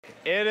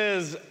It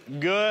is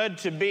good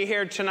to be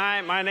here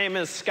tonight. My name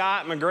is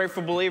Scott. I'm a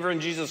grateful believer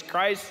in Jesus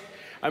Christ.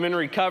 I'm in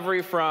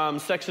recovery from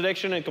sex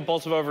addiction and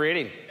compulsive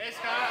overeating. Hey,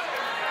 Scott.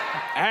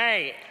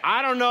 Hey,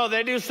 I don't know.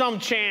 They do some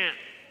chant.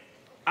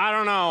 I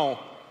don't know.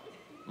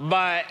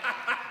 But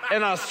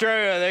in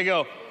Australia, they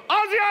go,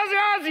 Aussie,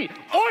 Aussie, Aussie.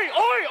 Oi,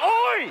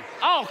 oi, oi.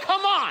 Oh,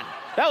 come on.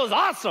 That was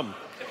awesome.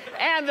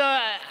 And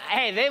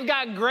hey, they've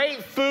got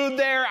great food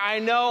there. I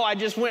know. I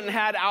just went and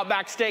had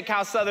Outback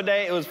Steakhouse the other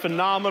day. It was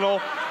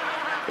phenomenal.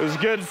 It was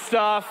good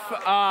stuff.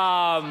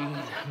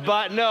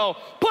 But no,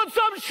 put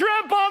some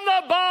shrimp on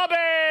the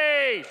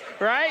barbie,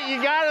 right?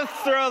 You got to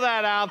throw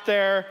that out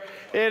there.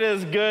 It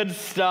is good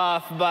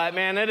stuff. But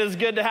man, it is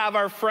good to have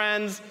our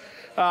friends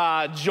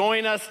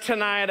join us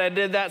tonight. I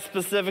did that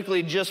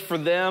specifically just for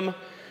them.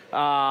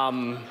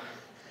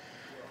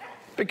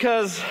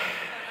 Because,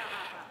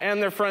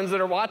 and their friends that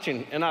are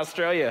watching in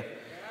Australia.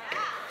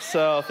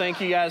 So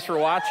thank you guys for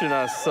watching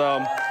us.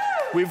 So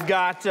we've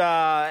got,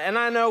 and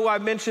I know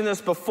I've mentioned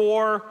this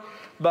before,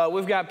 but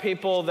we've got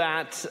people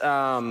that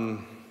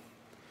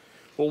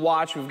will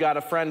watch. We've got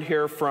a friend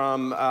here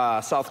from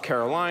South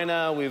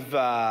Carolina. We've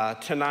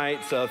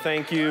tonight, so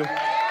thank you.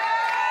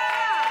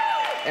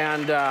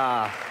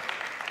 And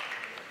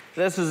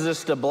this is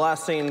just a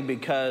blessing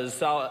because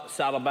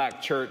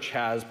Saddleback Church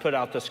has put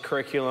out this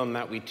curriculum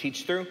that we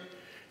teach through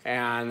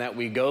and that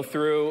we go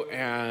through.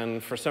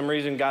 And for some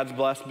reason, God's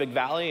blessed Big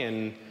Valley,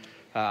 and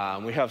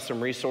we have some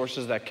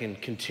resources that can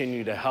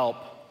continue to help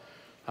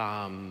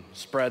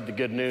spread the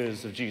good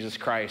news of Jesus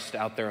Christ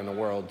out there in the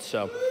world.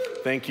 So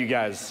thank you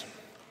guys.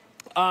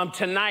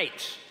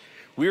 Tonight,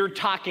 we're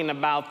talking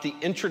about the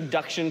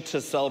introduction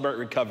to Celebrate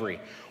Recovery.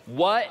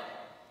 What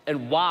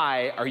and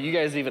why are you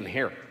guys even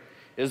here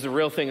is the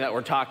real thing that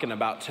we're talking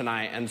about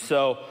tonight. And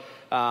so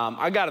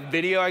I got a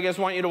video I guys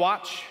want you to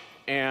watch.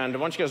 And I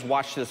want you guys to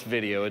watch this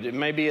video. It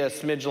may be a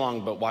smidge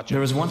long, but watch it.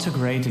 There was once a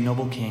great and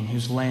noble king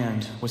whose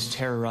land was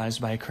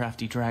terrorized by a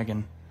crafty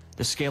dragon.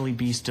 The scaly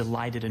beast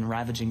delighted in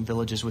ravaging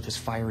villages with his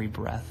fiery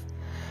breath.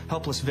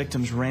 Helpless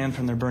victims ran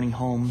from their burning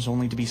homes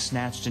only to be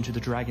snatched into the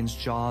dragon's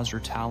jaws or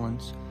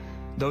talons.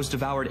 Those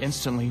devoured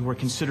instantly were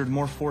considered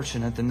more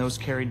fortunate than those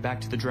carried back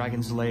to the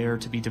dragon's lair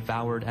to be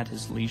devoured at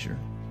his leisure.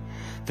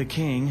 The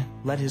king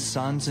led his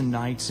sons and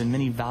knights in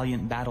many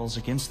valiant battles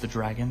against the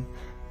dragon,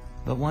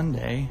 but one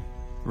day,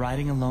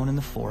 riding alone in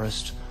the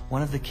forest,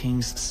 one of the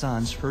king's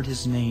sons heard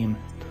his name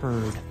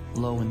purred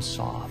low and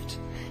soft.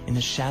 In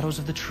the shadows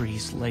of the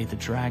trees lay the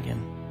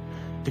dragon.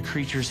 The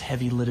creature's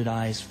heavy-lidded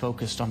eyes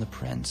focused on the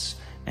prince,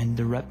 and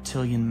the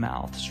reptilian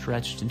mouth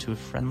stretched into a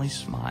friendly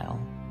smile.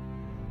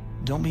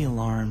 "Don't be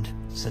alarmed,"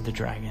 said the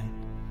dragon,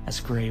 as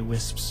gray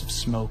wisps of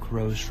smoke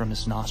rose from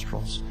his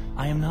nostrils.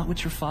 "I am not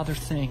what your father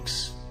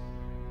thinks."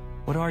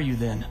 "What are you,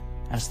 then?"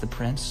 asked the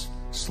prince,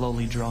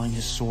 slowly drawing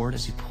his sword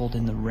as he pulled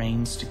in the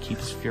reins to keep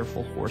his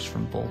fearful horse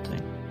from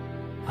bolting.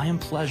 "I am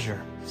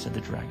pleasure," said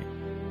the dragon.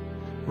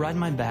 "Ride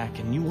my back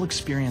and you will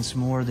experience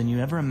more than you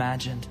ever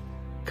imagined.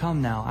 Come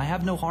now, I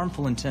have no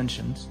harmful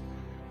intentions.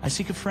 I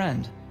seek a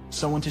friend,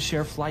 someone to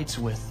share flights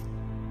with.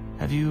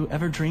 Have you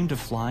ever dreamed of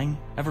flying,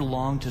 ever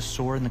longed to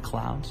soar in the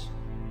clouds?"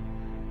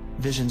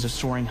 Visions of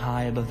soaring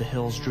high above the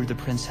hills drew the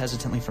prince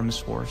hesitantly from his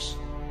horse.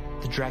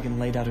 The dragon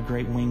laid out a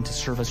great wing to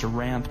serve as a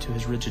ramp to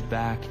his rigid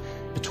back.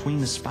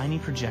 Between the spiny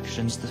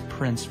projections, the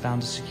prince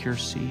found a secure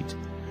seat.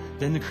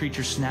 Then the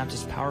creature snapped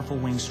his powerful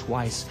wings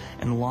twice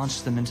and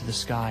launched them into the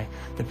sky.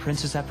 The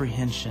prince's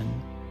apprehension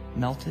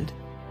melted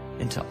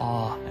into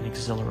awe and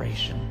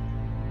exhilaration.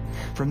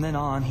 From then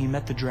on, he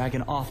met the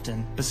dragon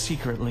often, but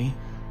secretly,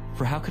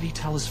 for how could he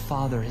tell his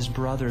father, his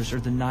brothers, or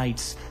the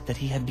knights that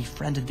he had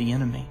befriended the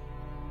enemy?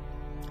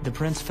 The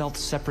prince felt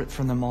separate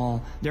from them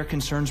all. Their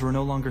concerns were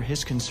no longer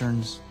his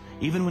concerns.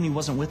 Even when he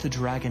wasn't with the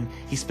dragon,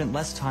 he spent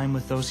less time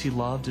with those he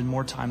loved and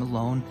more time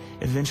alone.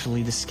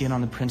 Eventually, the skin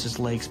on the prince's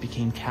legs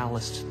became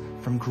calloused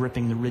from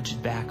gripping the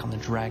rigid back on the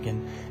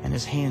dragon, and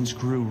his hands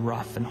grew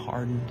rough and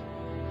hardened.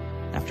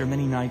 After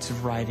many nights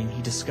of riding,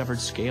 he discovered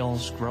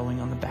scales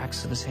growing on the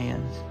backs of his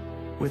hands.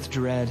 With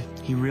dread,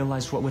 he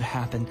realized what would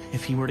happen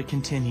if he were to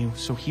continue,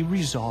 so he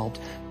resolved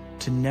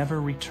to never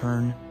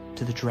return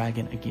to the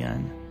dragon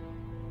again.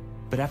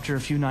 But after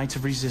a few nights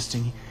of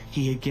resisting,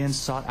 he again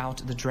sought out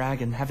the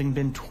dragon, having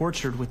been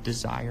tortured with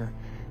desire.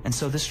 And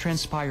so this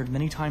transpired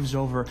many times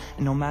over,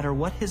 and no matter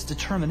what his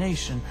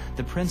determination,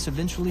 the prince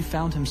eventually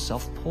found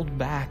himself pulled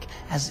back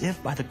as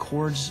if by the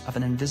cords of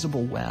an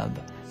invisible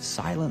web.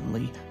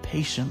 Silently,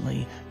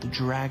 patiently, the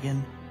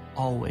dragon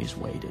always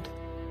waited.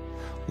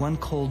 One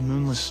cold,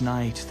 moonless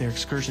night, their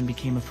excursion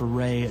became a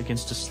foray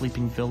against a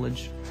sleeping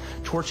village.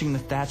 Torching the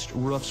thatched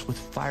roofs with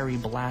fiery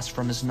blasts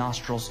from his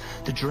nostrils,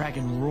 the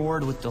dragon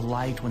roared with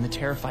delight when the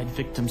terrified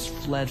victims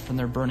fled from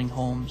their burning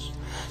homes.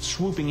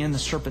 Swooping in, the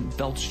serpent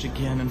belched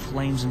again, and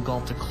flames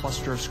engulfed a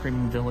cluster of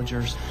screaming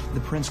villagers. The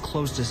prince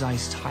closed his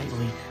eyes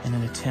tightly in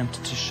an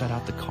attempt to shut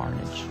out the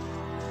carnage.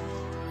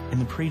 In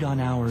the pre-dawn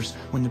hours,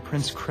 when the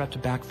prince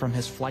crept back from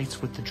his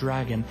flights with the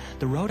dragon,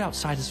 the road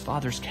outside his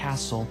father's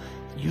castle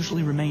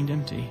usually remained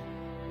empty.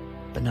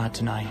 But not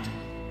tonight.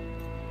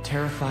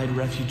 Terrified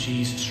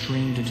refugees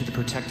streamed into the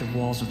protective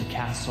walls of the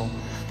castle.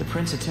 The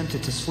prince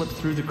attempted to slip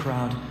through the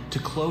crowd, to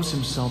close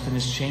himself in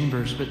his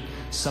chambers, but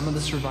some of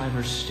the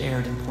survivors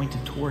stared and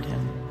pointed toward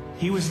him.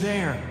 "He was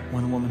there,"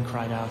 one woman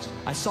cried out.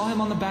 "I saw him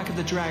on the back of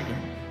the dragon."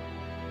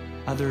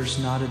 Others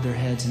nodded their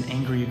heads in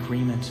angry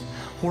agreement.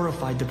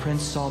 Horrified, the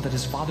prince saw that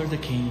his father, the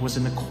king, was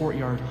in the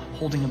courtyard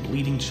holding a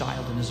bleeding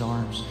child in his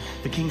arms.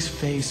 The king's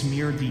face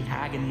mirrored the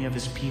agony of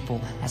his people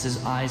as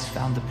his eyes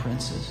found the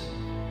prince's.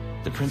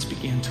 The prince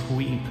began to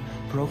weep,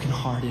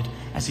 broken-hearted,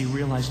 as he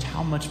realized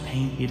how much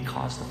pain he had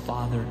caused the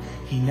father.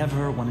 He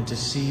never wanted to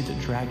see the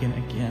dragon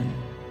again.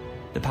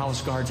 The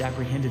palace guards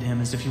apprehended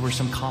him as if he were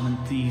some common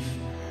thief.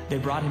 They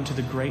brought him to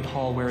the great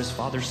hall where his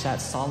father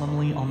sat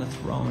solemnly on the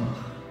throne.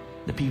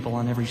 The people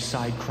on every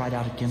side cried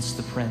out against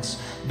the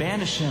prince.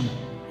 "Banish him,"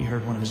 he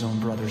heard one of his own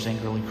brothers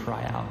angrily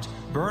cry out.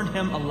 "Burn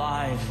him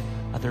alive,"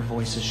 other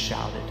voices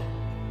shouted.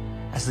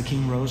 As the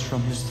king rose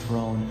from his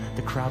throne,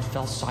 the crowd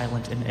fell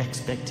silent in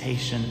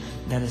expectation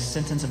that a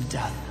sentence of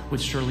death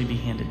would surely be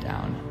handed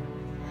down.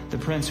 The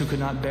prince, who could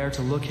not bear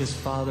to look his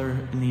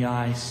father in the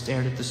eye,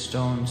 stared at the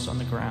stones on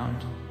the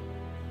ground.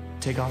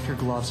 "Take off your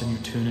gloves and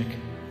your tunic,"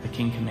 the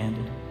king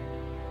commanded.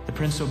 The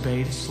prince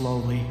obeyed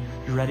slowly,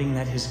 dreading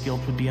that his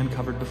guilt would be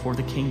uncovered before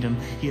the kingdom.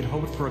 He had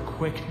hoped for a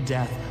quick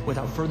death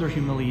without further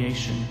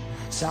humiliation.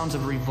 Sounds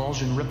of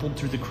revulsion rippled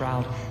through the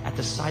crowd at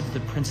the sight of the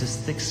prince's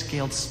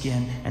thick-scaled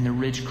skin and the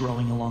ridge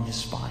growing along his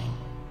spine.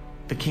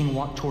 The king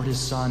walked toward his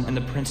son, and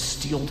the prince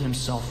steeled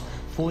himself,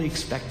 fully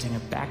expecting a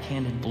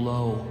backhanded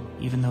blow,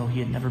 even though he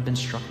had never been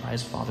struck by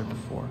his father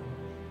before.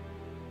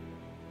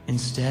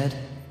 Instead,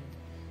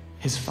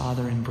 his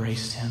father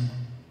embraced him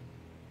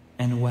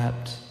and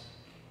wept,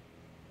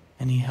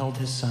 and he held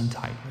his son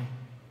tightly.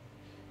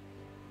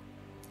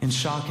 In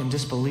shock and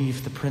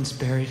disbelief, the prince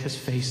buried his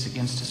face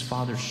against his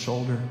father's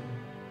shoulder.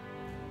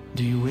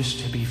 "Do you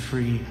wish to be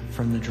free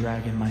from the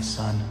dragon, my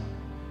son?"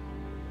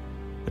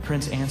 The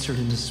prince answered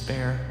in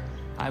despair,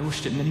 "I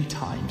wished it many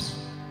times,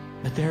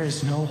 but there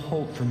is no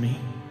hope for me."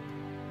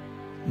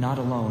 "Not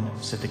alone,"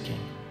 said the king.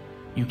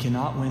 "You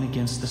cannot win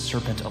against the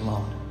serpent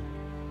alone."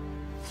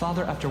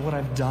 "Father, after what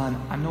I've done,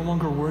 I'm no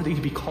longer worthy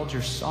to be called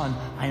your son.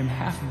 I am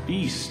half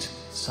beast,"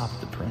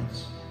 sobbed the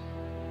prince.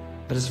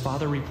 But his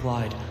father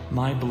replied,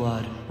 "My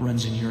blood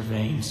runs in your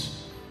veins.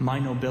 My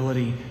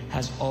nobility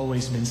has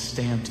always been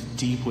stamped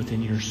deep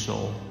within your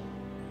soul."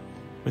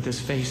 With his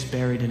face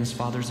buried in his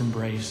father's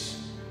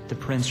embrace, the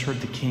prince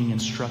heard the king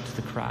instruct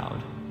the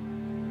crowd.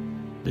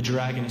 "The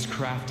dragon is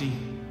crafty.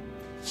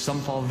 Some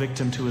fall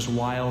victim to his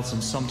wiles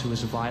and some to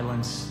his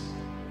violence.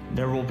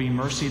 There will be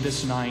mercy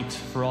this night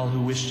for all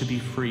who wish to be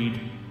freed.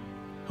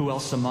 Who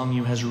else among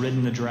you has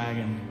ridden the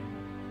dragon?"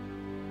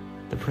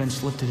 The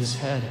prince lifted his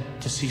head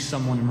to see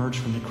someone emerge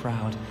from the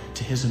crowd.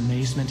 To his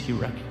amazement, he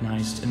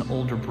recognized an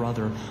older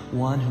brother,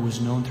 one who was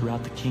known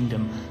throughout the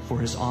kingdom for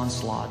his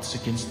onslaughts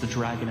against the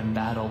dragon in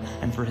battle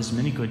and for his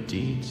many good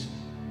deeds.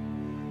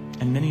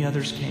 And many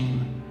others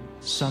came,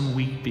 some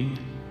weeping,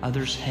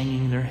 others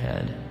hanging their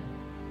head.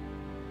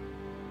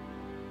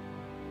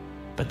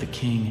 But the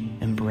king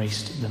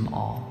embraced them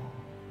all.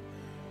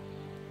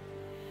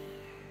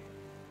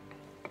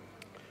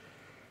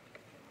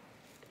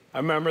 I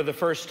remember the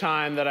first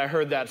time that I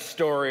heard that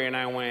story and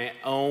I went,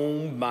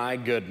 "Oh my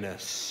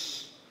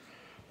goodness,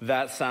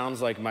 that sounds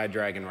like my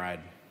dragon ride."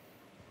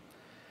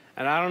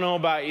 And I don't know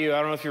about you, I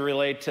don't know if you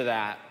relate to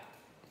that,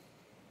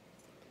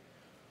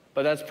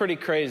 but that's pretty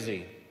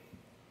crazy.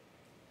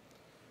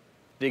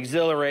 The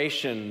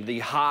exhilaration, the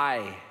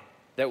high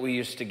that we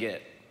used to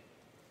get.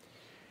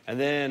 And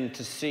then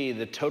to see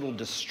the total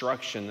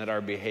destruction that our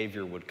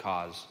behavior would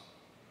cause.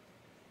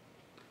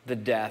 The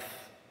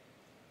death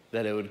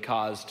that it would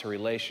cause to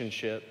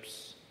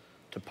relationships,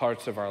 to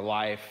parts of our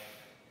life,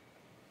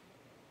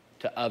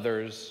 to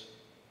others.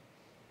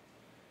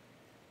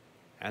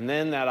 And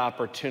then that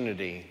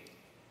opportunity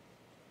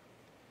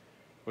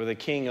where the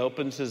king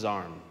opens his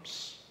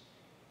arms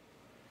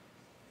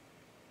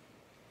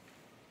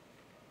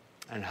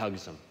and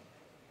hugs him,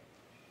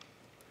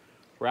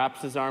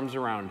 wraps his arms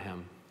around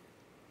him,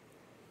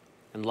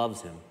 and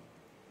loves him.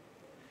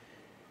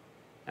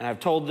 And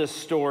I've told this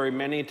story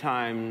many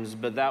times,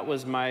 but that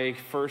was my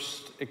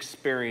first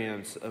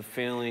experience of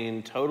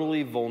feeling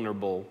totally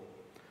vulnerable,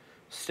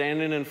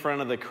 standing in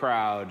front of the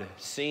crowd,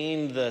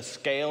 seeing the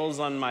scales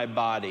on my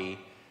body.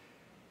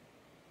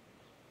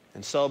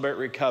 And Celebrate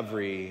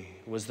Recovery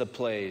was the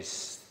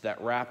place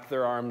that wrapped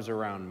their arms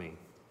around me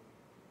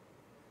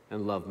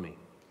and loved me.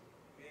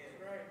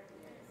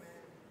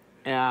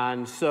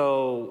 And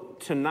so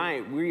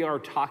tonight we are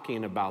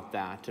talking about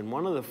that. And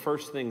one of the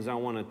first things I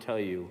want to tell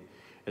you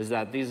is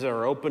that these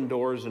are open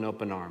doors and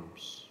open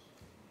arms.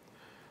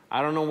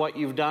 I don't know what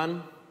you've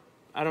done.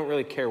 I don't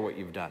really care what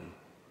you've done.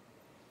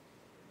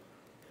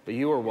 But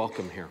you are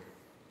welcome here.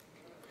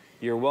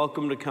 You're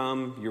welcome to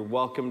come. You're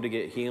welcome to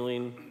get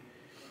healing.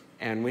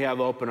 And we have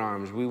open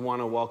arms. We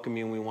want to welcome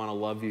you and we want to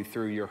love you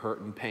through your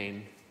hurt and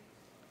pain.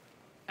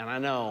 And I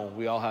know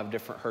we all have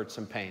different hurts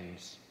and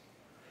pains.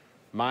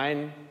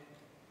 Mine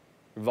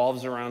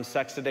revolves around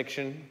sex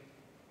addiction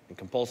and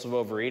compulsive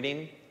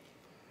overeating.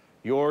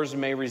 Yours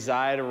may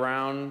reside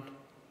around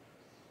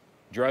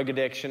drug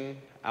addiction,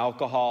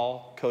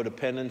 alcohol,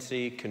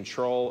 codependency,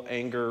 control,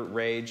 anger,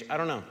 rage. I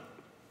don't know.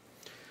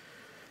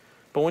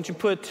 But once you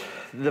put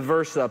the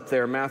verse up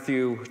there,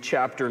 Matthew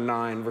chapter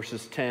 9,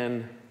 verses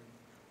 10,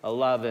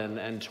 11,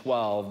 and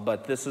 12,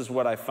 but this is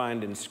what I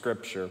find in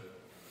Scripture.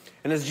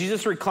 And as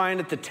Jesus reclined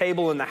at the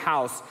table in the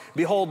house,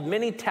 behold,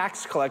 many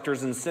tax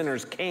collectors and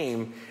sinners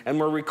came and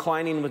were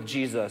reclining with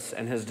Jesus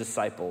and his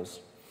disciples.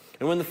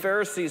 And when the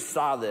Pharisees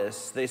saw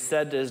this, they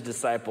said to his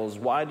disciples,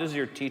 "Why does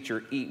your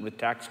teacher eat with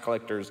tax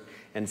collectors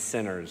and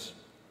sinners?"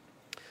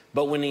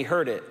 But when he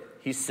heard it,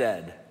 he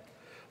said,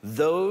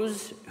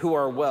 "Those who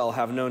are well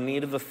have no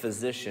need of a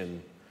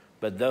physician,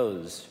 but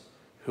those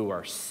who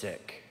are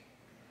sick."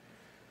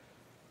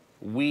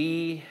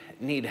 We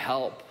need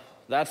help.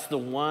 That's the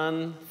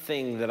one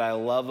thing that I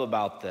love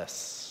about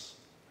this.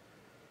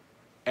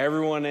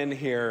 Everyone in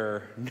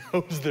here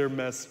knows they're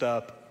messed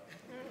up,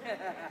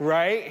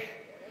 right?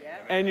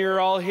 And you're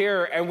all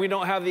here, and we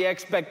don't have the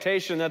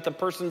expectation that the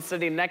person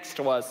sitting next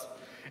to us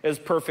is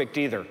perfect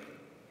either.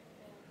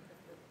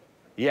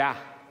 Yeah,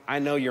 I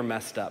know you're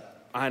messed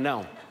up. I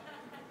know.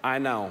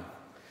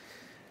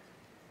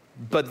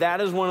 But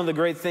that is one of the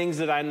great things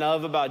that I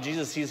love about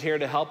Jesus. He's here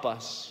to help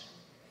us.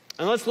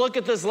 And let's look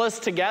at this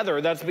list together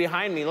that's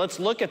behind me. Let's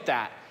look at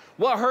that.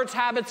 What hurts,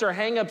 habits, or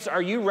hangups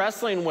are you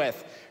wrestling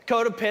with?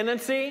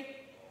 Codependency?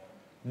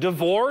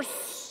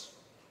 Divorce?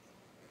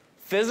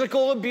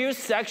 Physical abuse,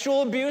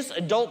 sexual abuse,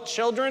 adult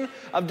children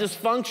of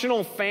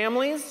dysfunctional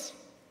families,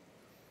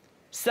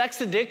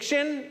 sex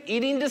addiction,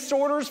 eating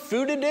disorders,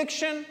 food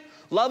addiction,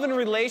 love and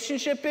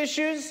relationship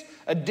issues,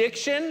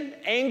 addiction,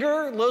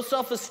 anger, low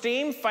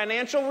self-esteem,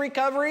 financial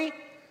recovery,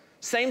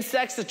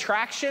 same-sex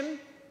attraction,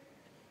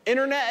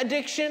 internet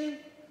addiction,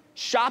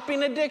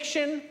 shopping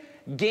addiction,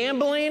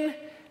 gambling,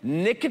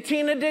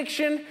 nicotine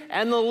addiction,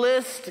 and the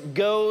list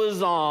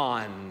goes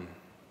on.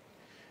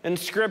 In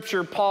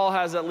Scripture, Paul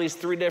has at least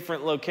 3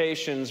 different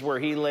locations where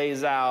he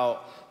lays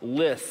out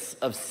lists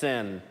of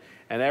sin,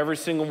 and every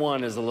single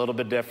one is a little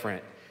bit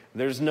different.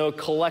 There's no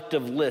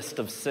collective list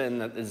of sin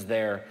that is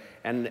there.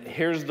 And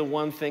here's the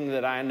one thing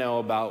that I know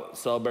about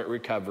Celebrate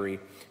Recovery,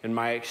 in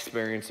my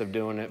experience of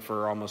doing it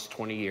for almost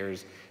 20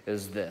 years,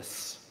 is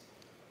this.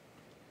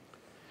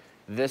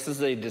 This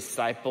is a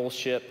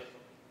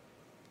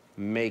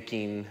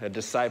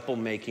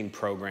disciple-making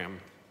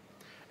program,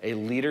 a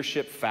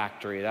leadership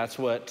factory. That's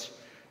what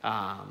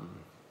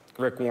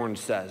Rick Warren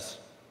says.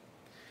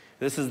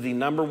 This is the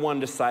 #1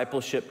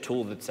 discipleship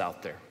tool that's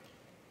out there.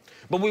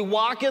 But we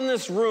walk in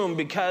this room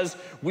because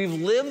we've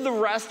lived the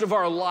rest of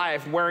our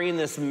life wearing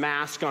this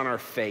mask on our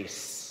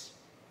face.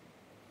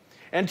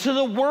 And to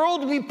the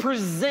world, we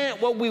present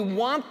what we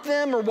want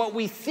them or what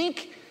we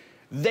think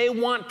they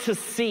want to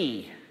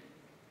see.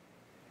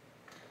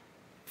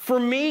 For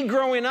me,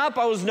 growing up,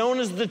 I was known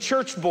as the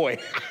church boy.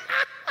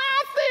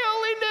 They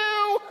only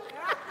knew.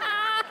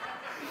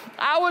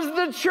 I was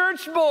the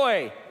church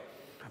boy.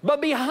 But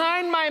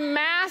behind my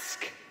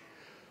mask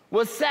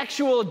was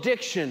sexual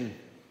addiction,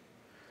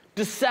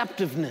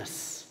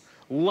 deceptiveness,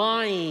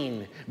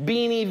 lying,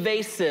 being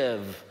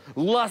evasive,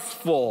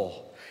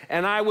 lustful,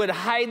 and I would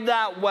hide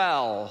that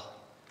well.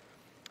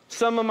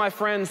 Some of my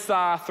friends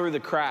saw through the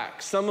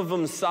cracks. Some of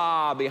them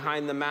saw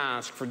behind the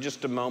mask for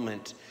just a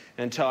moment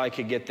until I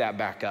could get that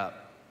back up.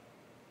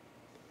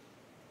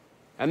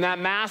 And that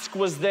mask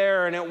was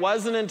there, and it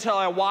wasn't until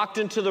I walked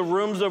into the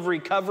rooms of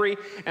recovery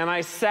and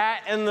I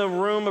sat in the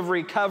room of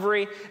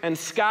recovery and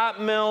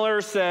Scott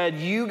Miller said,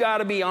 "You got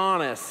to be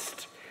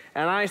honest."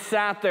 And I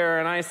sat there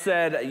and I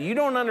said, "You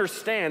don't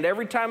understand.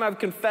 Every time I've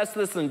confessed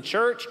this in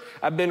church,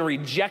 I've been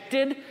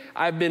rejected.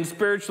 I've been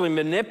spiritually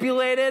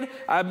manipulated.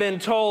 I've been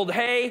told,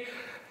 hey,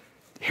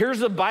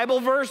 here's a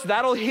Bible verse,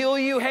 that'll heal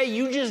you. Hey,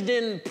 you just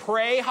didn't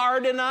pray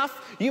hard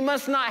enough. You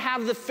must not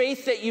have the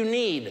faith that you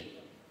need."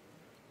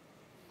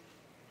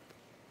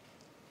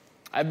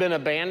 I've been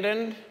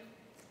abandoned,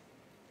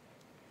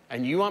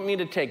 and you want me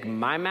to take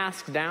my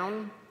mask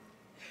down?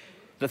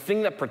 The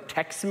thing that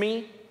protects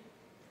me?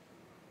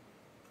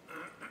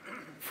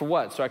 For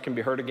what? So I can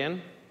be hurt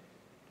again?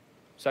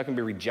 So I can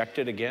be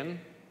rejected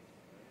again?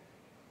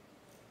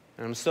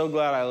 And I'm so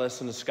glad I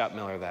listened to Scott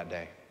Miller that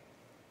day.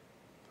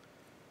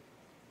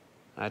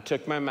 I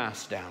took my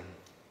mask down.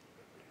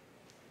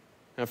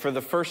 And for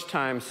the first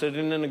time,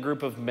 sitting in a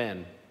group of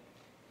men,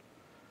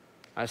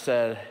 I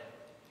said,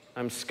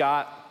 "I'm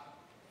Scott,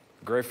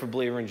 a grateful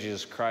believer in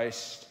Jesus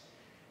Christ,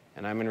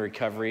 and I'm in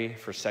recovery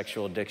for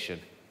sexual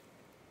addiction."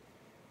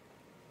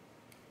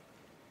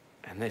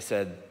 And they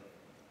said,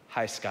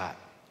 "Hi, Scott."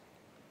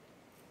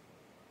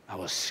 I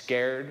was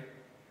scared,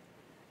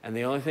 and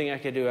the only thing I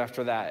could do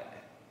after that,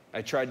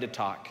 I tried to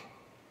talk,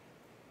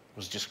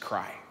 was just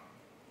cry.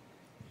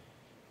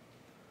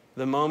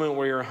 The moment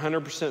where you're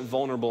 100%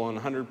 vulnerable and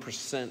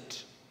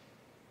 100%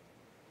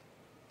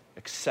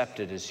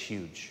 accepted is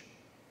huge.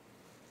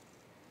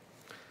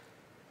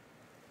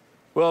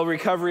 Well,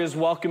 recovery is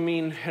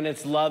welcoming and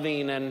it's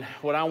loving, and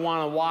what I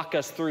want to walk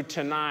us through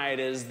tonight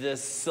is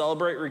this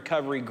Celebrate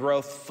Recovery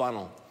growth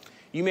funnel.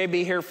 You may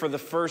be here for the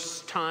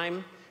first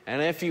time,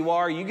 and if you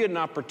are, you get an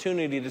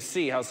opportunity to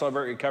see how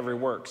Celebrate Recovery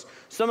works.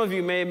 Some of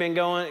you may have been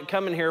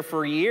coming here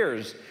for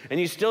years, and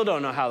you still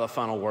don't know how the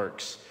funnel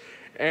works,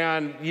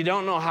 and you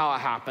don't know how it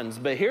happens.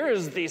 But here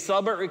is the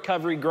Celebrate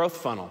Recovery growth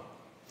funnel.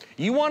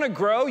 You want to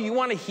grow, you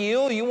want to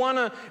heal, you want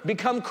to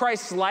become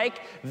Christ-like,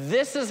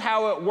 this is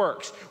how it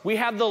works. We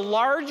have the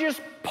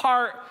largest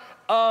part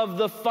of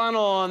the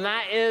funnel, and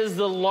that is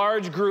the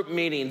large group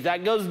meetings.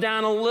 That goes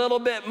down a little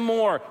bit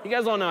more. You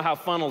guys all know how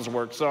funnels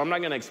work, so I'm not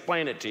going to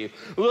explain it to you.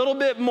 A little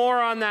bit more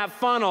on that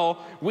funnel,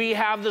 we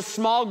have the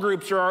small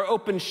groups or our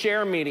open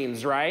share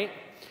meetings, right?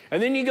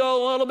 And then you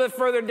go a little bit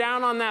further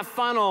down on that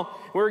funnel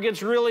where it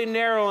gets really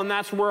narrow, and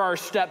that's where our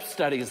step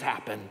studies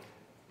happen.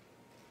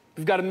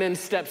 We've got a men's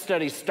step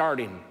study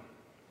starting.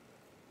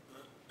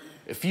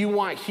 If you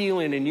want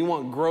healing and you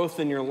want growth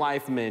in your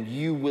life, men,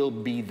 you will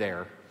be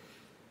there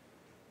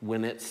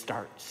when it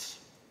starts.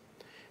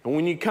 And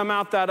when you come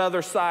out that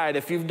other side,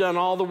 if you've done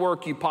all the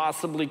work you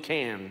possibly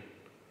can,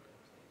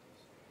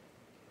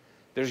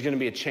 there's going to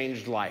be a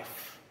changed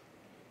life.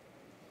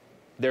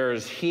 There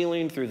is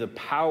healing through the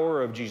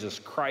power of Jesus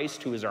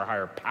Christ, who is our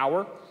higher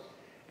power,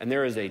 and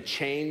there is a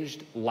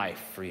changed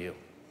life for you.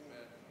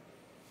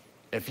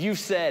 If you've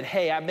said,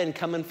 hey, I've been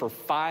coming for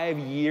 5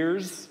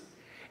 years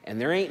and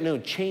there ain't no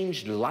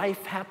changed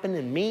life happening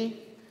in me,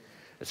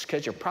 it's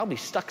because you're probably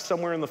stuck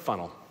somewhere in the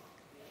funnel.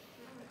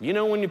 You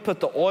know when you put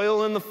the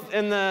oil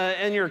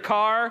in your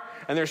car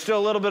and there's still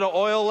a little bit of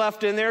oil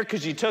left in there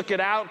because you took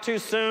it out too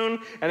soon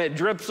and it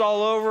drips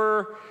all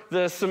over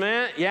the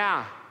cement?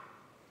 Yeah,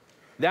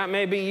 that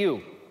may be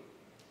you.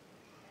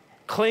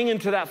 Clinging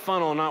to that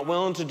funnel, not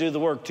willing to do the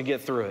work to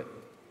get through it.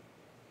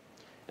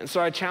 And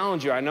so I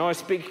challenge you. I know I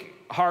speak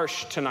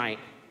harsh tonight,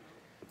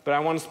 but I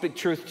want to speak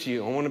truth to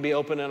you. I want to be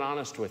open and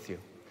honest with you.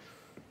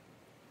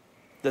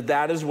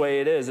 That is the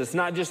way it is. It's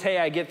not just, hey,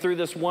 I get through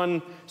this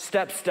one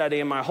step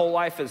study and my whole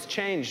life has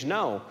changed.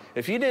 No.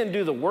 If you didn't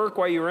do the work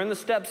while you were in the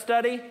step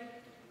study,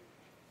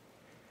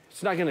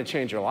 it's not going to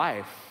change your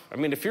life. I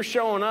mean, if you're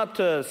showing up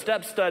to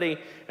step study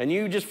and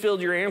you just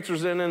filled your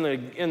answers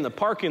in the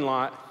parking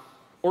lot,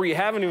 or you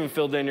haven't even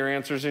filled in your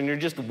answers and you're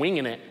just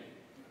winging it,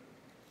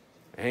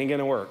 it ain't going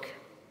to work.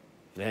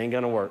 It ain't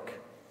going to work.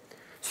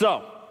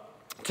 So,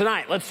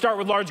 tonight, let's start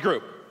with large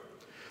group.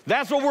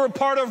 That's what we're a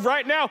part of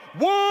right now.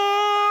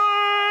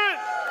 What?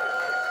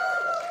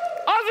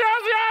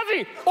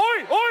 Ozzy,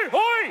 oi, oi,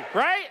 oi,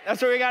 right?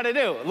 That's what we got to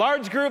do.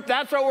 Large group,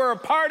 that's what we're a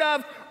part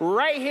of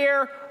right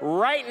here,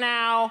 right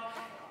now.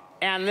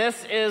 And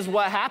this is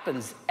what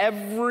happens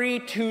every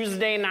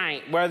Tuesday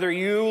night. Whether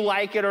you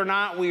like it or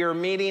not, we are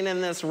meeting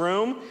in this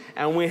room,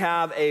 and we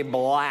have a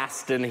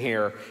blast in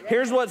here.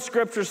 Here's what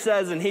Scripture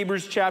says in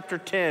Hebrews chapter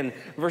 10,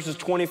 verses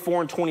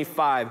 24 and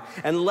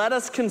 25. And let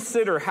us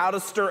consider how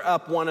to stir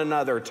up one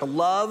another to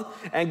love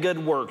and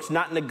good works,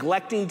 not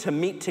neglecting to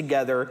meet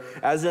together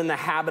as in the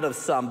habit of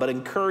some, but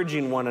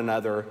encouraging one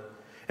another.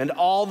 And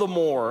all the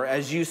more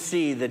as you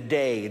see the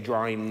day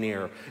drawing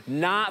near.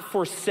 Not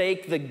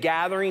forsake the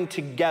gathering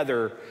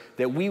together,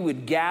 that we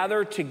would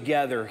gather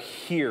together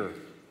here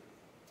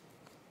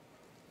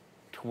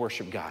to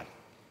worship God.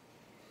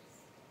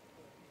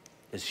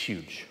 Is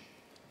huge.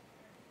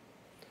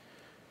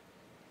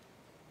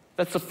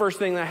 That's the first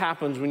thing that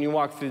happens when you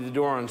walk through the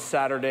door on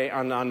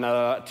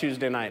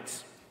Tuesday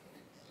nights.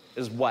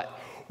 Is what?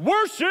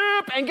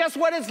 Worship, and guess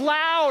what? It's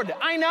loud.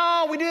 I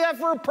know, we do that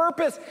for a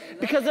purpose,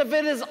 because if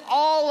it is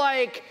all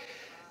like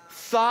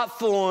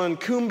thoughtful and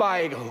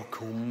kumbaya, oh,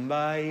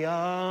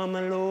 kumbaya,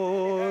 my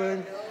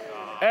Lord,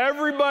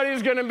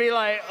 everybody's gonna be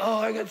like, oh,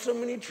 I got so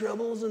many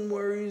troubles and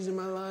worries in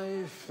my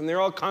life, and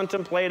they're all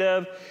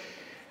contemplative.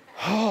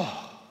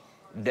 Oh,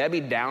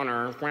 Debbie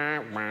Downer,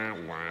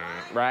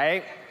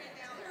 right?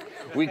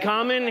 We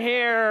come in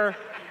here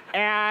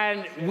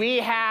and we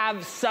have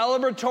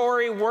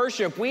celebratory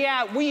worship. We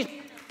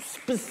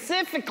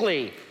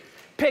specifically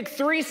pick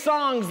 3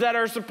 songs that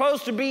are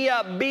supposed to be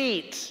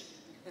upbeat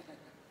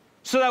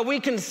so that we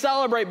can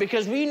celebrate,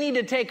 because we need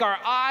to take our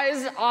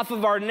eyes off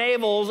of our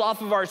navels,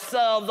 off of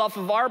ourselves, off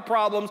of our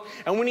problems,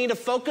 and we need to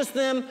focus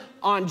them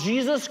on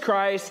Jesus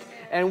Christ,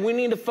 and we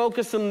need to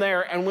focus them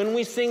there. And when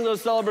we sing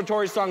those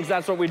celebratory songs,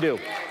 that's what we do.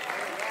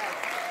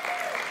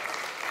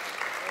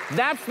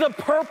 That's the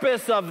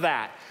purpose of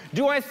that.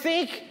 Do I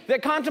think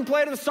that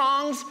contemplative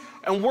songs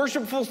and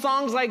worshipful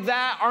songs like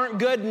that aren't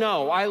good?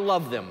 No, I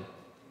love them.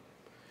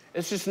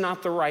 It's just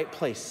not the right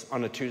place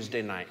on a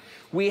Tuesday night.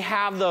 We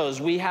have those.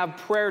 We have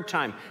prayer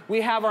time.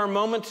 We have our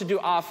moment to do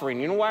offering.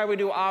 You know why we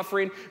do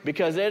offering?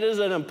 Because it is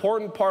an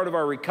important part of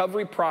our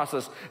recovery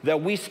process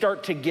that we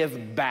start to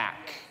give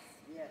back.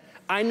 Yes.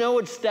 I know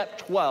it's step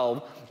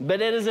 12,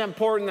 but it is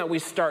important that we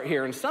start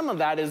here. And some of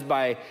that is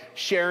by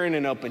sharing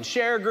an open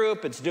share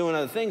group. It's doing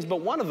other things,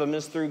 but one of them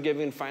is through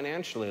giving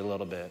financially a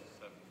little bit.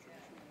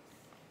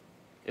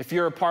 If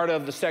you're a part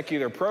of the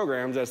secular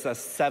programs, that's the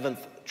 7th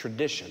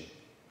tradition.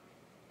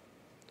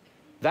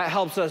 That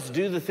helps us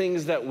do the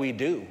things that we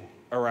do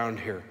around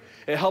here.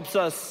 It helps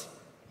us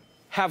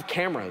have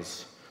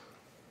cameras.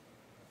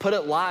 Put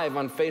it live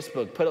on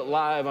Facebook, put it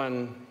live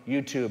on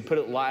YouTube, put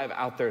it live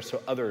out there so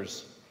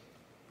others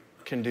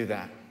can do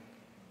that.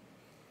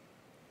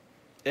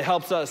 It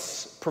helps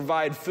us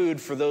provide food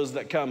for those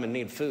that come and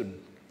need food.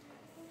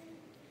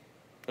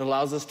 It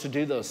allows us to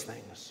do those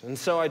things. And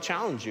so I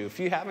challenge you, if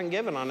you haven't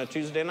given on a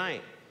Tuesday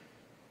night,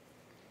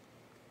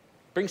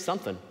 bring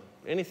something,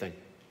 anything.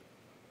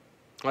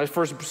 When I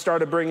first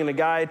started bringing a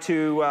guy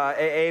to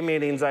AA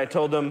meetings, I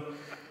told him,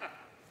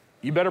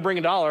 you better bring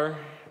 $1.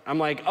 I'm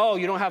like, oh,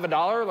 you don't have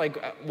 $1?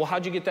 Like, well,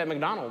 how'd you get that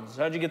McDonald's?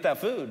 How'd you get that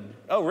food?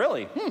 Oh,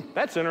 really?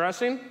 That's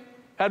interesting.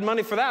 Had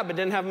money for that, but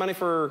didn't have money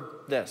for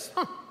this.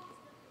 Huh.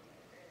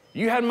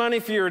 You had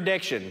money for your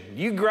addiction.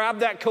 You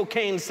grabbed that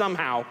cocaine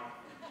somehow.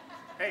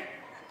 Hey.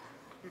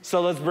 So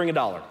let's bring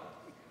 $1.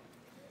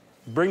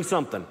 Bring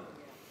something.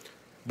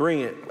 Bring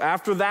it.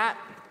 After that,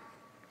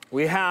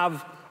 we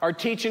have our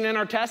teaching and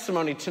our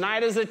testimony.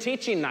 Tonight is a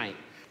teaching night.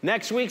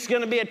 Next week's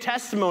going to be a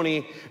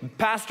testimony.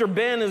 Pastor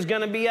Ben is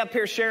going to be up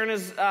here sharing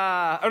his,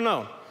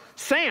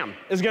 Sam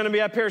is going to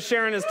be up here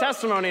sharing his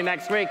testimony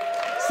next week.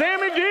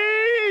 Sammy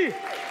G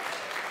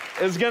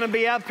is going to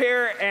be up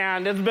here,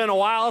 and it's been a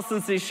while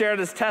since he shared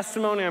his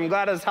testimony. I'm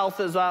glad his health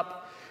is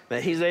up,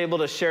 that he's able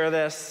to share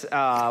this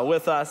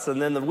with us.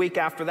 And then the week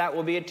after that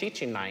will be a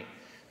teaching night,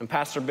 and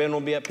Pastor Ben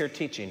will be up here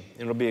teaching.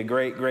 It'll be a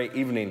great, great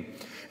evening.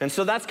 And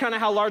so that's kind of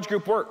how large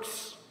group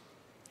works.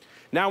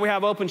 Now we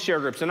have open share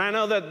groups, and I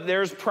know that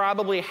there's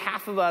probably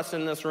half of us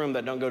in this room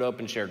that don't go to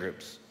open share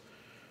groups.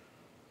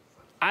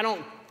 I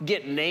don't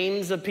get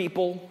names of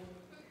people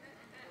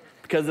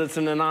because it's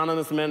an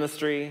anonymous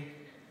ministry.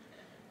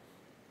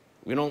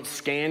 We don't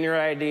scan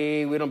your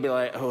ID. We don't be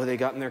like, oh, they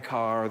got in their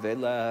car, they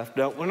left.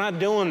 No, we're not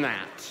doing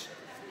that.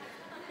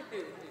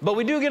 But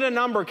we do get a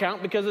number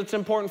count because it's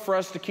important for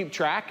us to keep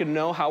track and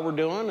know how we're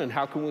doing and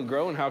how can we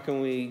grow and how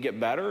can we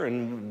get better.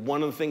 And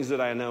one of the things that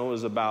I know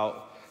is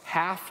about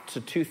half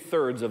to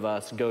 2/3 of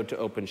us go to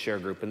open share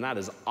group, and that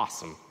is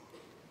awesome.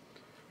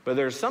 But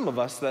there's some of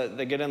us that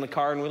get in the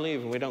car and we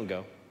leave and we don't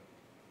go.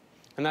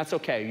 And that's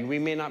okay. We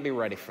may not be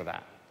ready for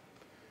that.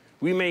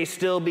 We may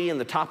still be in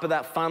the top of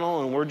that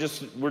funnel and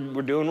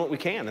we're doing what we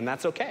can, and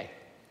that's okay.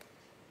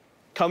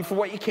 Come for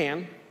what you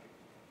can,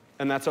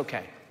 and that's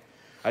okay.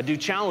 I do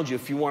challenge you,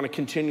 if you want to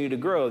continue to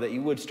grow, that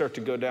you would start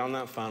to go down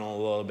that funnel a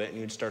little bit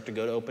and you'd start to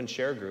go to open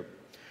share group.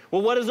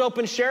 Well, what is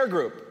open share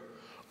group?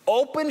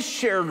 Open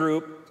share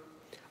group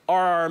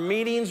are our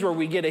meetings where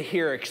we get to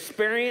hear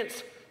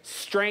experience,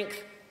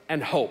 strength,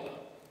 and hope.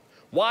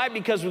 Why?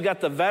 Because we got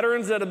the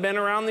veterans that have been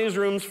around these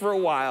rooms for a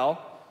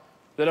while,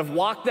 that have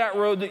walked that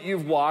road that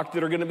you've walked,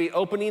 that are going to be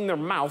opening their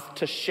mouth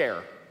to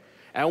share.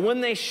 And when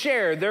they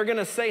share, they're going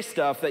to say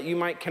stuff that you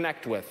might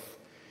connect with.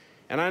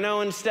 And I know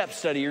in Step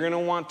Study, you're going to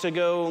want to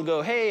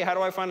go, hey, how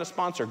do I find a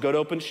sponsor? Go to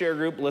Open Share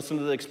Group, listen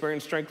to the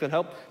experience, strength, and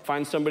hope,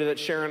 find somebody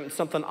that's sharing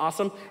something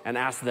awesome, and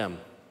ask them.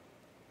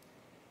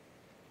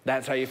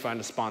 That's how you find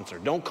a sponsor.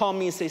 Don't call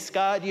me and say,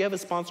 Scott, do you have a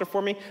sponsor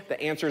for me?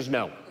 The answer is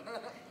no.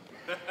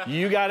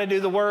 You got to do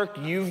the work.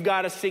 You've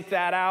got to seek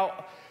that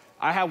out.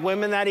 I have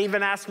women that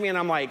even ask me, and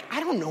I'm like,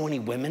 I don't know any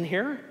women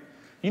here.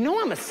 You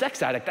know I'm a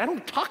sex addict. I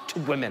don't talk to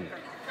women.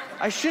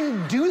 I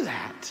shouldn't do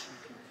that.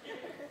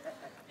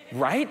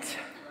 Right?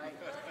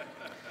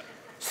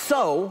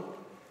 So,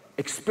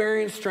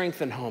 experience,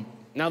 strength, and hope.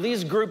 Now,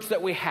 these groups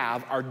that we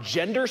have are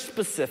gender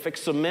specific,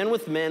 so men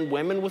with men,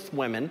 women with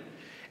women.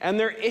 And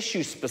they're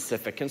issue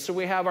specific. And so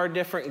we have our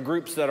different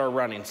groups that are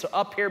running. So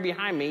up here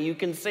behind me, you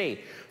can see,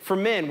 for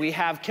men, we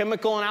have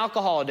chemical and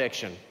alcohol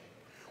addiction.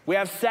 We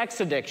have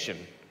sex addiction.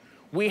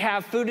 We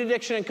have food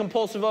addiction and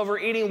compulsive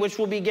overeating, which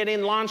will be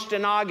getting launched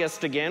in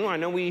August again. I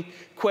know we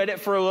quit it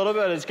for a little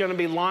bit. It's going to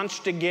be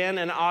launched again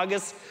in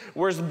August.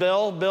 Where's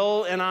Bill?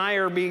 Bill and I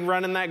are be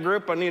running that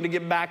group. I need to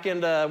get back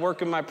into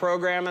working my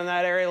program in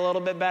that area a little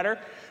bit better.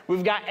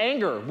 We've got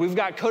anger. We've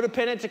got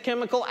codependent to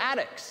chemical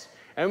addicts.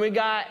 And we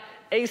got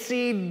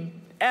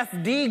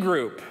ACFD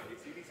group.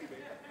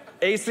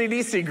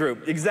 ACDC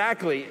group,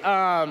 exactly.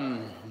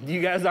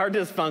 You guys are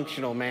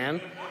dysfunctional,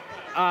 man.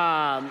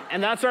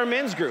 And that's our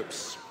men's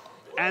groups.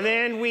 And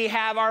then we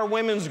have our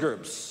women's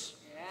groups.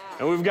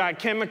 And we've got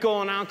chemical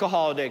and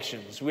alcohol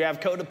addictions. We have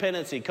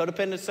codependency,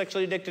 codependent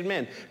sexually addicted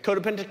men,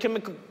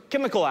 codependent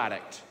chemical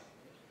addict.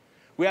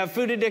 We have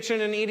food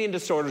addiction and eating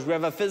disorders. We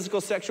have a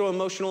physical, sexual,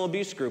 emotional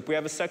abuse group. We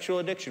have a sexual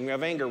addiction. We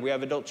have anger. We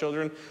have adult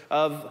children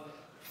of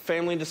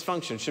family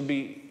dysfunction. Should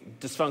be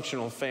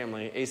dysfunctional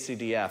family,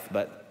 ACDF,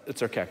 but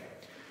it's okay.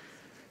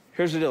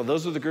 Here's the deal.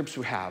 Those are the groups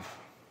we have.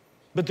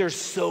 But there's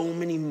so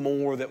many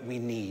more that we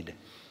need.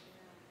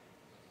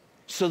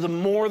 So the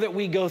more that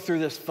we go through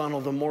this funnel,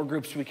 the more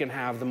groups we can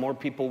have, the more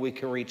people we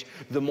can reach,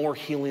 the more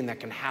healing that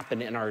can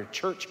happen in our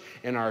church,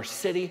 in our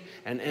city,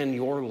 and in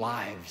your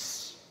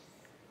lives.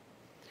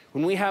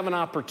 When we have an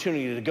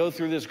opportunity to go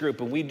through this group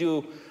and we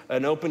do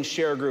an open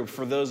share group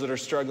for those that are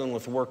struggling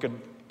with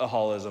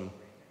workaholism,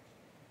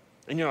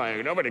 and you're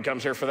like, nobody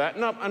comes here for that.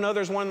 Nope, I know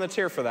there's one that's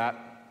here for that.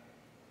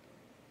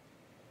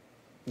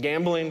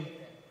 Gambling,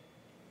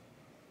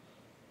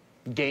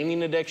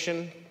 gaming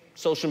addiction,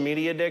 social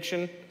media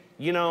addiction.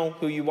 You know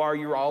who you are.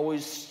 You're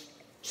always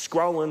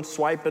scrolling,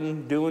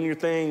 swiping, doing your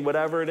thing,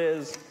 whatever it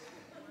is.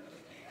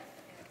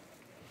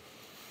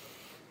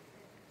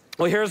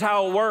 Well, here's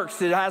how it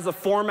works. It has a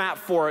format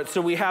for it. So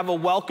we have a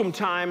welcome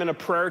time and a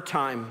prayer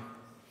time.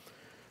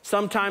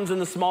 Sometimes in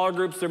the smaller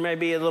groups, there may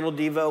be a little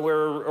devo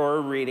or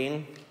a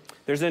reading.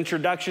 There's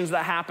introductions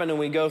that happen, and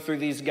we go through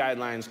these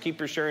guidelines. Keep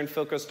your sharing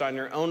focused on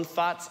your own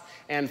thoughts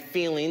and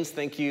feelings.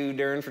 Thank you,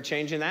 Darren, for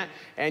changing that.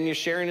 And your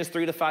sharing is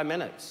 3 to 5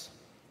 minutes.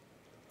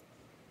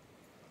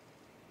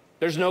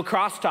 There's no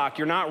crosstalk.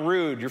 You're not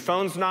rude. Your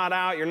phone's not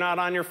out. You're not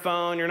on your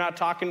phone. You're not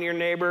talking to your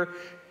neighbor.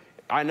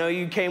 I know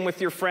you came with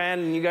your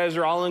friend, and you guys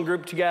are all in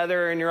group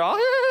together, and you're all,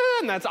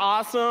 and that's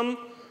awesome.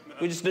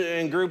 We just,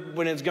 in group,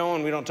 when it's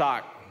going, we don't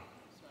talk.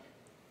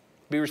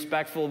 Be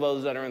respectful of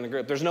those that are in the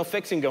group. There's no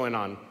fixing going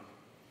on.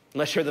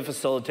 Unless you're the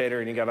facilitator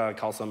and you gotta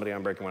call somebody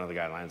on breaking one of the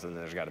guidelines, and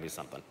there's gotta be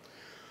something.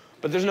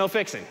 But there's no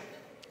fixing.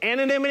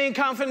 Anonymity and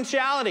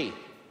confidentiality.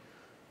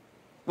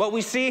 What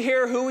we see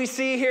here, who we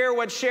see here,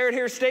 what's shared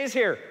here stays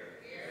here.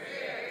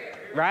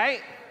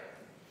 Right?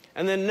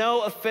 And then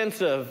no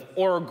offensive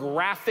or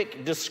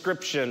graphic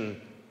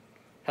description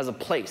has a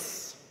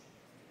place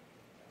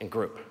in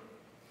group.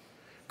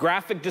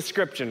 Graphic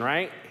description,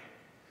 right?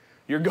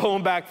 You're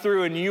going back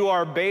through and you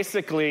are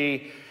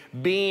basically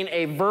being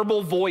a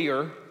verbal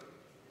voyeur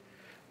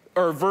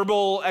or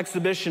verbal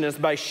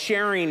exhibitionist by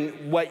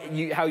sharing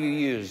how you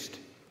used.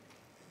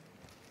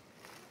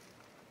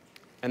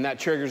 And that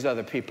triggers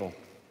other people.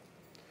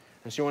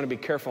 And so you want to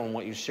be careful in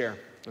what you share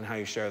and how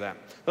you share that.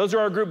 Those are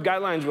our group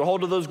guidelines. We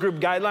hold to those group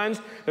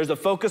guidelines. There's a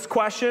focus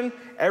question.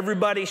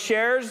 Everybody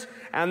shares.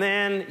 And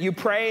then you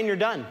pray and you're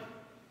done.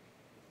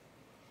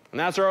 And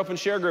that's our open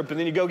share group. And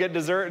then you go get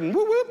dessert and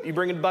whoop, whoop, you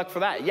bring a buck for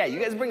that. Yeah, you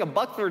guys bring a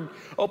buck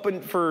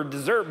for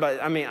dessert,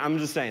 but I mean, I'm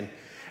just saying.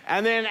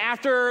 And then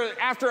after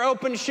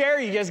open share,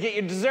 you guys get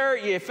your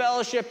dessert, you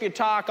fellowship, you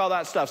talk, all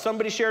that stuff.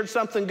 Somebody shared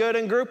something good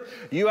in group,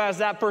 you ask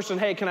that person,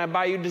 hey, can I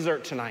buy you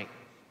dessert tonight?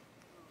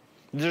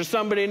 Is there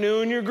somebody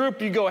new in your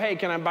group? You go, hey,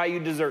 can I buy you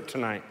dessert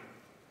tonight?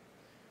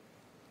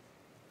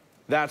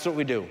 That's what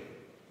we do.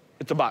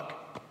 It's a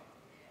buck.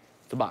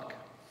 It's a buck.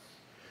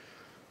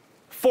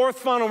 Fourth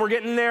funnel, we're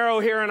getting narrow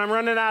here, and I'm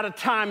running out of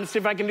time. Let's see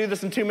if I can do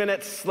this in 2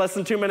 minutes, less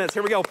than 2 minutes.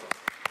 Here we go.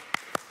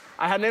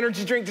 I had an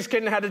energy drink, just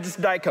kidding, I had to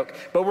just Diet Coke,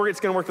 but it's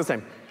gonna work the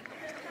same.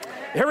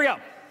 Here we go.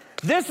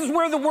 This is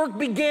where the work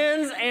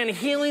begins and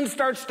healing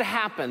starts to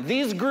happen.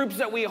 These groups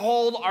that we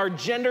hold are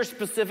gender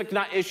specific,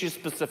 not issue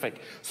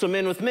specific. So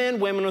men with men,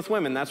 women with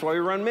women. That's why we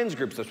run men's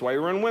groups. That's why we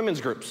run women's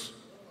groups.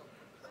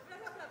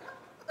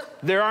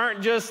 There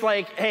aren't just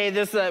like, hey,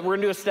 we're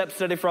gonna do a step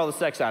study for all the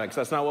sex addicts.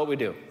 That's not what we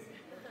do.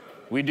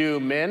 We do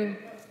men,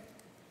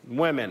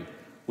 women.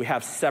 We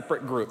have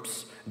separate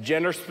groups,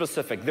 gender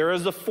specific. There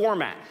is a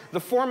format. The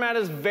format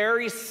is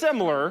very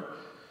similar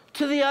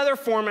to the other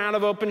format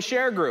of open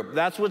share group.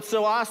 That's what's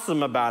so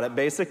awesome about it.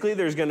 Basically,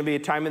 there's going to be a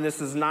time, and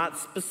this is not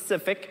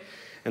specific.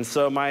 And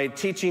so my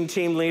teaching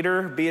team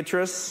leader,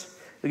 Beatrice,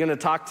 is going to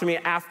talk to me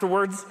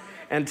afterwards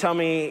and tell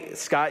me,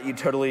 Scott, you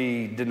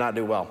totally did not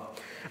do well.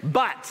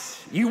 But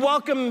you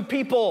welcome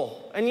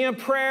people and you have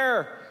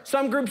prayer.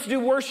 Some groups do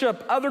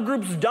worship, other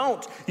groups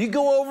don't. You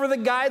go over the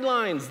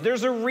guidelines.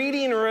 There's a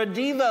reading or a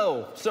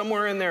devo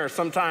somewhere in there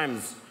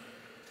sometimes.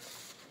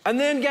 And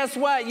then guess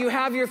what? You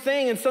have your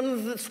thing, and some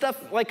of the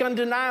stuff like on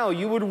denial,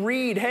 you would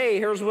read, hey,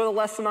 here's what a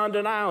lesson on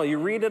denial. You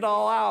read it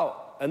all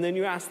out, and then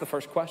you ask the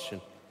first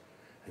question.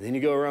 And then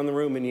you go around the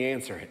room and you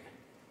answer it.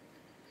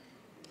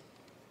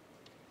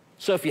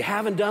 So if you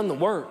haven't done the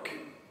work,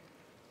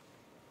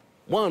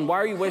 one, why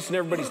are you wasting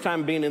everybody's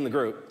time being in the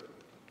group?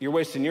 You're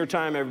wasting your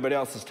time, everybody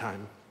else's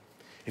time.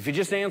 If you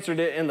just answered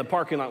it in the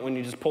parking lot when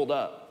you just pulled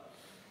up,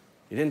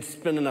 you didn't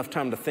spend enough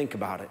time to think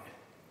about it.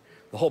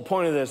 The whole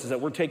point of this is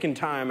that we're taking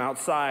time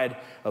outside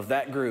of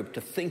that group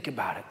to think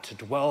about it, to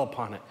dwell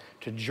upon it,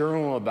 to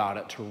journal about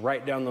it, to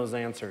write down those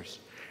answers.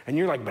 And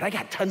you're like, but I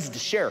got tons to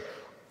share.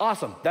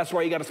 Awesome. That's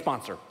why you got a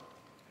sponsor.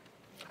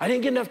 I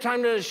didn't get enough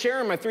time to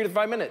share in my 3 to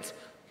 5 minutes.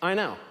 I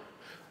know.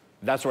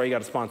 That's why you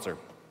got a sponsor.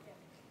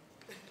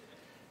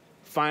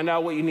 Find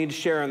out what you need to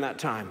share in that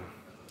time.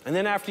 And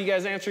then after you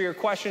guys answer your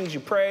questions, you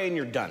pray and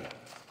you're done.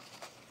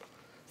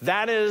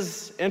 That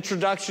is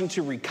introduction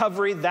to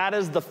recovery. That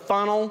is the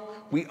funnel.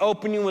 We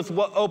open you with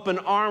open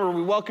arm, or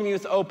we welcome you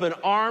with open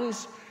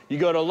arms. You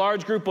go to a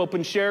large group,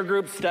 open share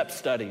group, step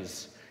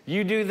studies.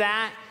 You do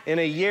that in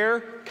a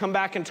year, come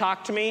back and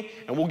talk to me,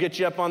 and we'll get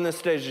you up on this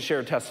stage to share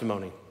a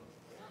testimony.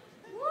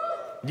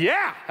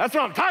 Yeah, that's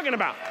what I'm talking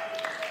about.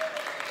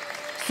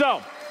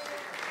 So,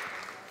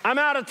 I'm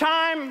out of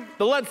time,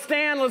 but let's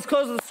stand, let's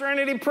close with the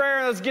Serenity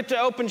Prayer, let's get to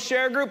open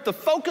share group. The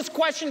focus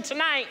question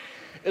tonight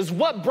is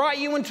what brought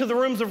you into the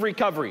rooms of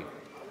recovery?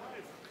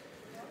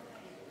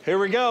 Here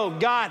we go.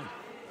 God,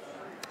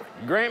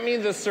 grant me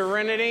the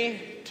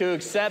serenity to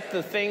accept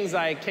the things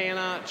I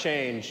cannot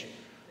change,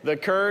 the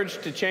courage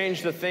to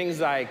change the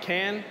things I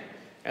can,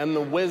 and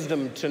the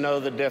wisdom to know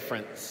the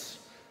difference.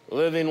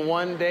 Living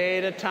one day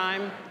at a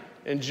time,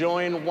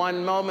 enjoying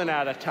one moment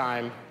at a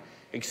time,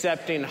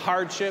 accepting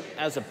hardship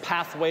as a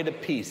pathway to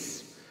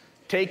peace,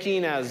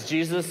 taking, as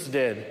Jesus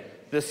did,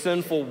 this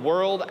sinful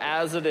world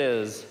as it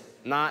is,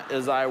 not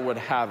as I would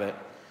have it,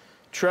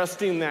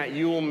 trusting that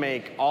you will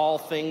make all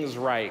things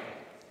right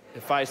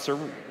if I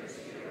surrender,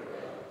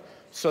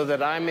 so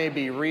that I may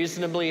be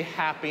reasonably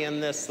happy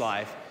in this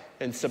life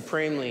and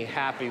supremely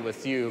happy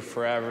with you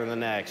forever the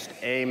next.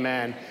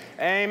 Amen.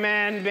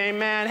 Amen.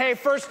 Amen. Hey,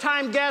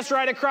 first-time guests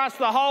right across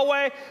the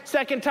hallway.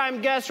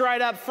 Second-time guests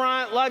right up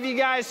front. Love you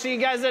guys. See you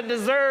guys at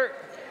dessert.